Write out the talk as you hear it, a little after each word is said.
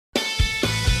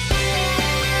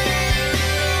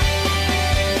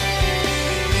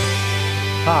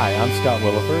Hi, I'm Scott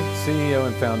Williford, CEO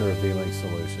and founder of vLink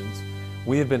Solutions.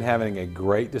 We have been having a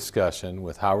great discussion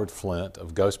with Howard Flint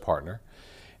of Ghost Partner.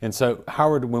 And so,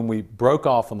 Howard, when we broke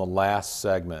off on the last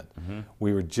segment,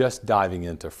 we were just diving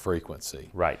into frequency.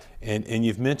 Right. And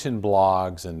you've mentioned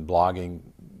blogs and blogging.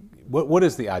 What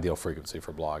is the ideal frequency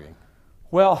for blogging?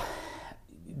 Well,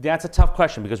 that's a tough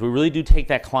question because we really do take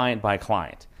that client by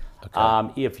client.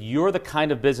 Okay. If you're the kind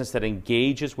of business that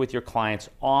engages with your clients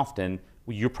often,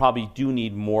 you probably do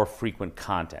need more frequent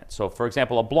content. So for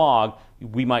example, a blog,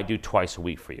 we might do twice a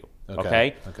week for you,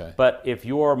 okay? But if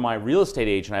you're my real estate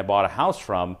agent I bought a house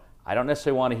from, I don't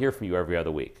necessarily want to hear from you every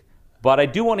other week. But I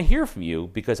do want to hear from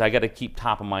you because I got to keep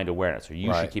top of mind awareness, or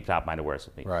you should keep top of mind awareness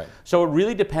with me. Right. So it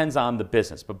really depends on the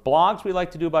business. But blogs we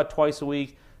like to do about twice a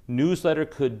week. Newsletter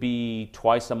could be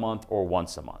twice a month or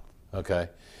once a month. Okay.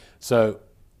 So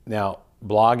now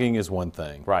blogging is one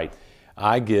thing. Right.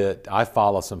 I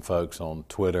follow some folks on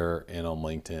Twitter and on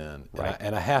LinkedIn, Right.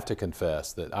 and I have to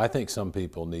confess that I think some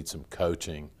people need some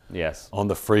coaching Yes. on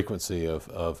the frequency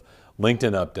of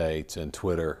LinkedIn updates and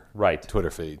Twitter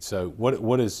feeds. So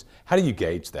how do you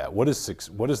gauge that? What is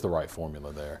the right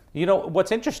formula there? You know,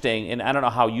 what's interesting, and I don't know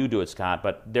how you do it, Scott,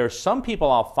 but there's some people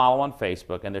I'll follow on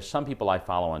Facebook and there's some people I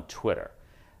follow on Twitter.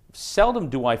 Seldom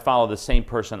do I follow the same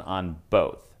person on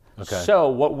both. Okay. So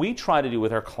what we try to do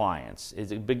with our clients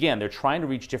is, again, they're trying to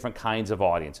reach different kinds of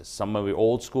audiences. Some may be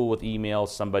old school with email,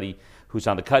 somebody who's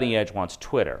on the cutting edge wants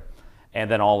Twitter,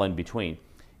 and then all in between.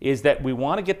 Is that we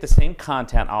want to get the same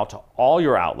content out to all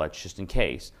your outlets just in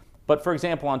case. But for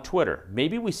example, on Twitter,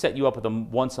 maybe we set you up with a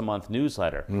once a month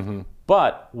newsletter,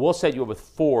 but we'll set you up with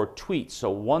 4 tweets.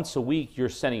 So once a week you're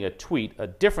sending a tweet, a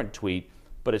different tweet,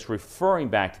 but it's referring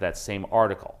back to that same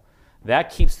article.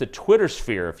 That keeps the Twitter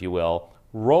sphere, if you will,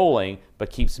 rolling, but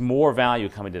keeps more value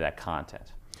coming to that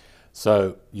content.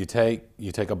 So you take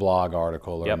a blog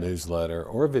article or a newsletter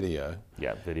or a video.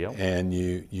 Yeah, video. And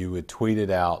you would tweet it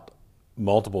out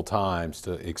multiple times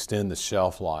to extend the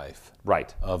shelf life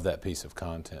of that piece of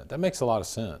content. That makes a lot of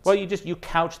sense. Well, you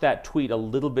couch that tweet a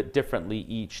little bit differently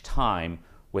each time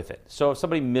with it. So if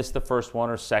somebody missed the first one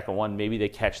or second one, maybe they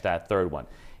catch that third one.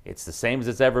 It's the same as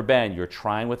it's ever been. You're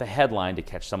trying with a headline to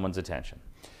catch someone's attention.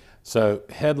 So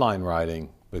headline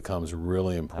writing becomes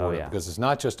really important because it's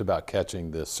not just about catching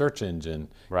the search engine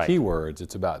keywords,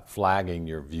 it's about flagging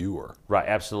your viewer. Right,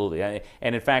 absolutely.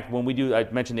 And in fact, when we do, I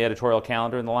mentioned the editorial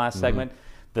calendar in the last segment,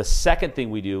 the second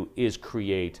thing we do is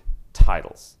create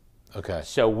titles. Okay.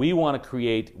 So we want to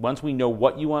create, once we know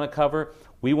what you want to cover,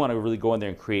 we want to really go in there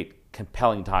and create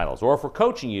compelling titles. Or if we're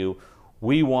coaching you,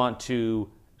 we want to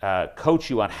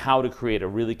coach you on how to create a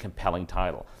really compelling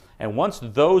title. And once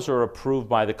those are approved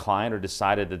by the client or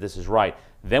decided that this is right,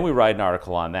 then we write an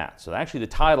article on that. So actually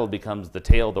the title becomes the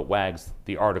tail that wags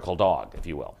the article dog, if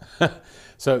you will.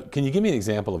 So can you give me an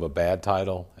example of a bad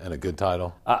title and a good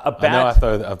title? I know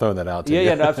I've thrown that out to you.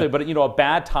 Yeah, no, absolutely. But you know, a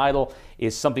bad title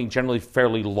is something generally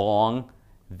fairly long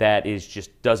that is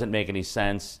just doesn't make any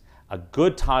sense. A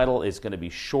good title is going to be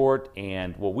short,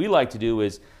 and what we like to do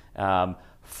is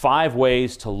 5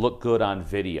 ways to look good on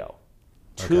video.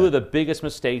 2 of the biggest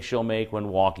mistakes you'll make when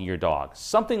walking your dog.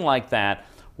 Something like that,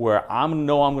 where I'm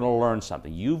going to learn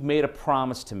something. You've made a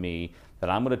promise to me that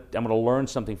I'm going to learn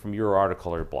something from your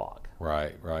article or blog.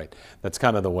 Right, right. That's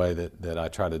kind of the way that I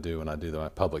try to do when I do my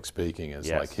public speaking. Is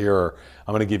like, I'm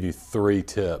going to give you 3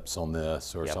 tips on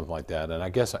this or something like that. And I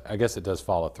guess it does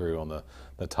follow through on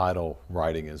the title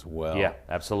writing as well. Yeah,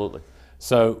 absolutely.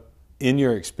 So, in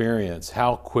your experience,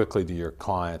 how quickly do your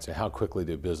clients or how quickly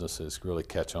do businesses really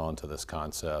catch on to this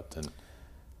concept? And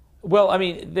well, I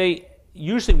mean, they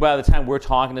usually by the time we're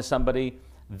talking to somebody,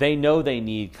 they know they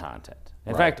need content.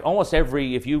 In fact, almost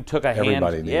if you took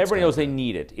everybody knows they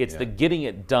need it. It's the getting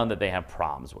it done that they have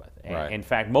problems with. And in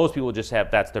fact, most people just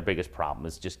that's their biggest problem,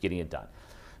 is just getting it done.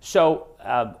 So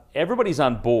everybody's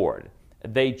on board.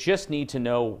 They just need to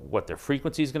know what their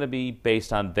frequency is going to be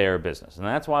based on their business. And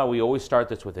that's why we always start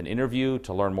this with an interview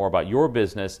to learn more about your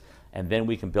business, and then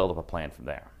we can build up a plan from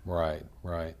there. Right,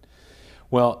 right.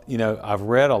 Well, you know, I've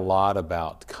read a lot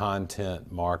about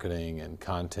content marketing and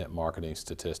content marketing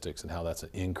statistics and how that's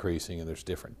increasing, and there's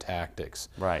different tactics.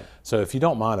 Right. So if you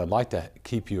don't mind, I'd like to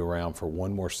keep you around for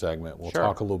one more segment. We'll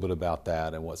talk a little bit about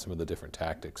that and what some of the different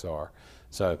tactics are.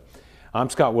 So I'm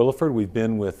Scott Williford. We've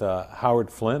been with Howard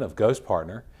Flint of Ghost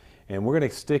Partner, and we're going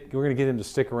to get him to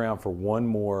stick around for one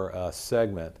more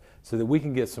segment so that we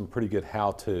can get some pretty good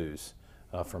how-tos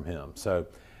from him. So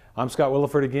I'm Scott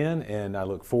Williford again, and I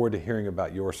look forward to hearing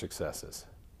about your successes.